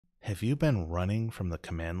Have you been running from the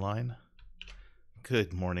command line?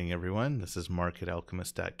 Good morning, everyone. This is Mark at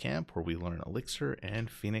alchemist.camp, where we learn Elixir and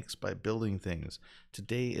Phoenix by building things.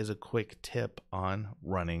 Today is a quick tip on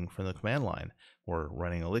running from the command line, or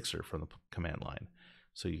running Elixir from the command line.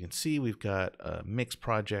 So you can see we've got a mix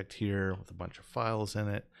project here with a bunch of files in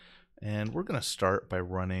it, and we're going to start by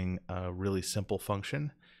running a really simple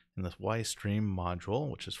function in this ystream module,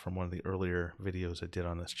 which is from one of the earlier videos I did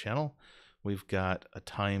on this channel. We've got a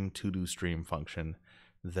time to-do stream function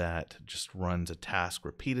that just runs a task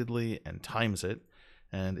repeatedly and times it,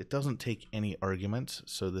 and it doesn't take any arguments,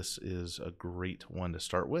 so this is a great one to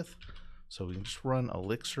start with. So we can just run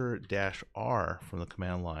elixir-r from the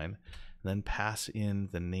command line, and then pass in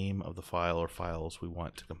the name of the file or files we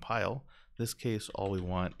want to compile. In this case, all we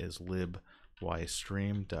want is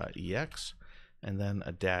lib_ystream.ex, and then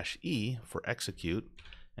a -e for execute,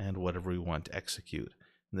 and whatever we want to execute.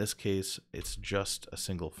 In this case, it's just a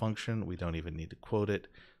single function. We don't even need to quote it.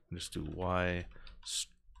 We just do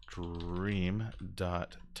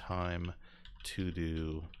ystream.time to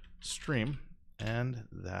do stream, and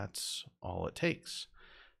that's all it takes.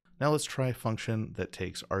 Now let's try a function that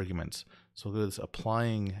takes arguments. So we'll go to this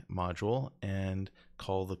applying module and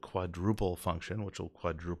call the quadruple function, which will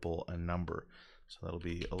quadruple a number. So that'll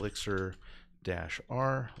be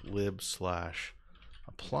elixir-r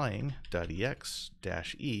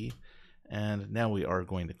lib/applying.ex-e, and now we are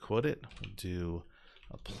going to quote it. We'll do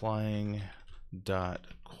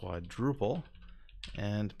applying.quadruple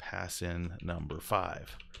and pass in number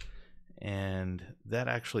 5. And that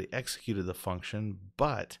actually executed the function,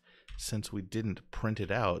 but since we didn't print it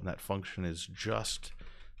out and that function is just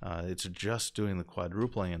it's just doing the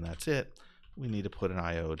quadrupling and that's it, we need to put an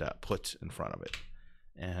io.put in front of it.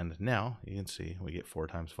 And now you can see we get 4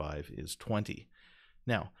 times 5 is 20.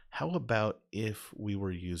 Now, how about if we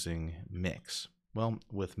were using mix? Well,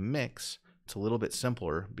 with mix, it's a little bit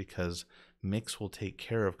simpler because mix will take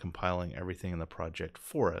care of compiling everything in the project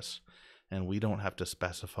for us, and we don't have to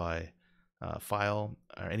specify file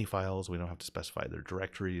or any files. We don't have to specify their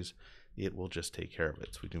directories. It will just take care of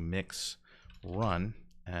it. So we do mix run,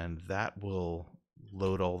 and that will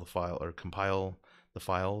load all the file or compile the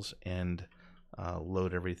files and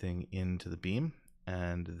load everything into the beam,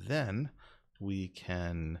 and then we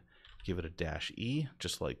can give it a -e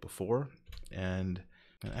just like before, and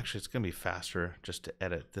actually it's going to be faster just to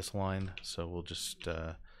edit this line. So we'll just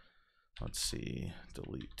let's see,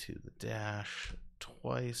 delete to the dash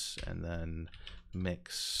twice and then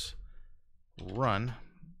mix run,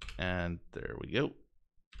 and there we go.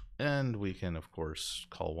 And we can of course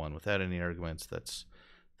call one without any arguments. That's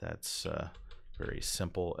very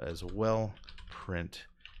simple as well. Print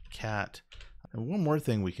cat. And one more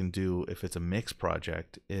thing we can do if it's a mix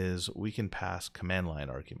project is we can pass command line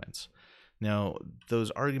arguments. Now, those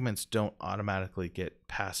arguments don't automatically get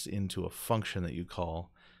passed into a function that you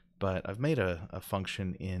call, but I've made a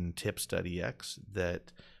function in tips.ex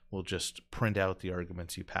that will just print out the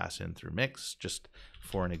arguments you pass in through mix, just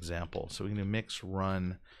for an example. So we can do mix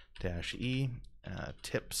run -e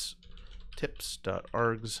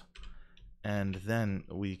tips.args, and then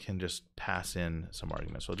we can just pass in some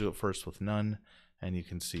arguments. So I'll do it first with none, and you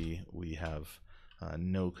can see we have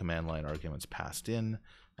no command line arguments passed in.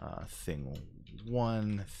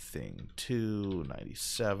 Thing1, thing2,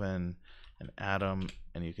 97, and atom,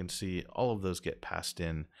 and you can see all of those get passed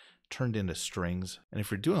in, turned into strings. And if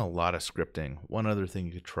you're doing a lot of scripting, one other thing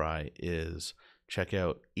you could try is check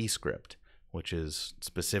out eScript, which is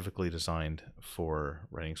specifically designed for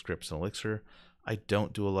writing scripts in Elixir. I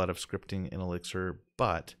don't do a lot of scripting in Elixir,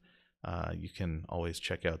 but you can always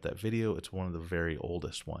check out that video. It's one of the very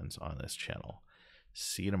oldest ones on this channel.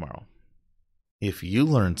 See you tomorrow. If you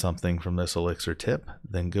learned something from this Elixir tip,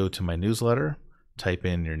 then go to my newsletter, type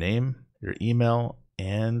in your name, your email,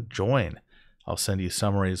 and join. I'll send you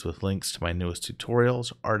summaries with links to my newest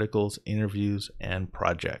tutorials, articles, interviews, and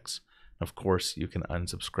projects. Of course, you can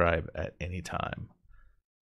unsubscribe at any time.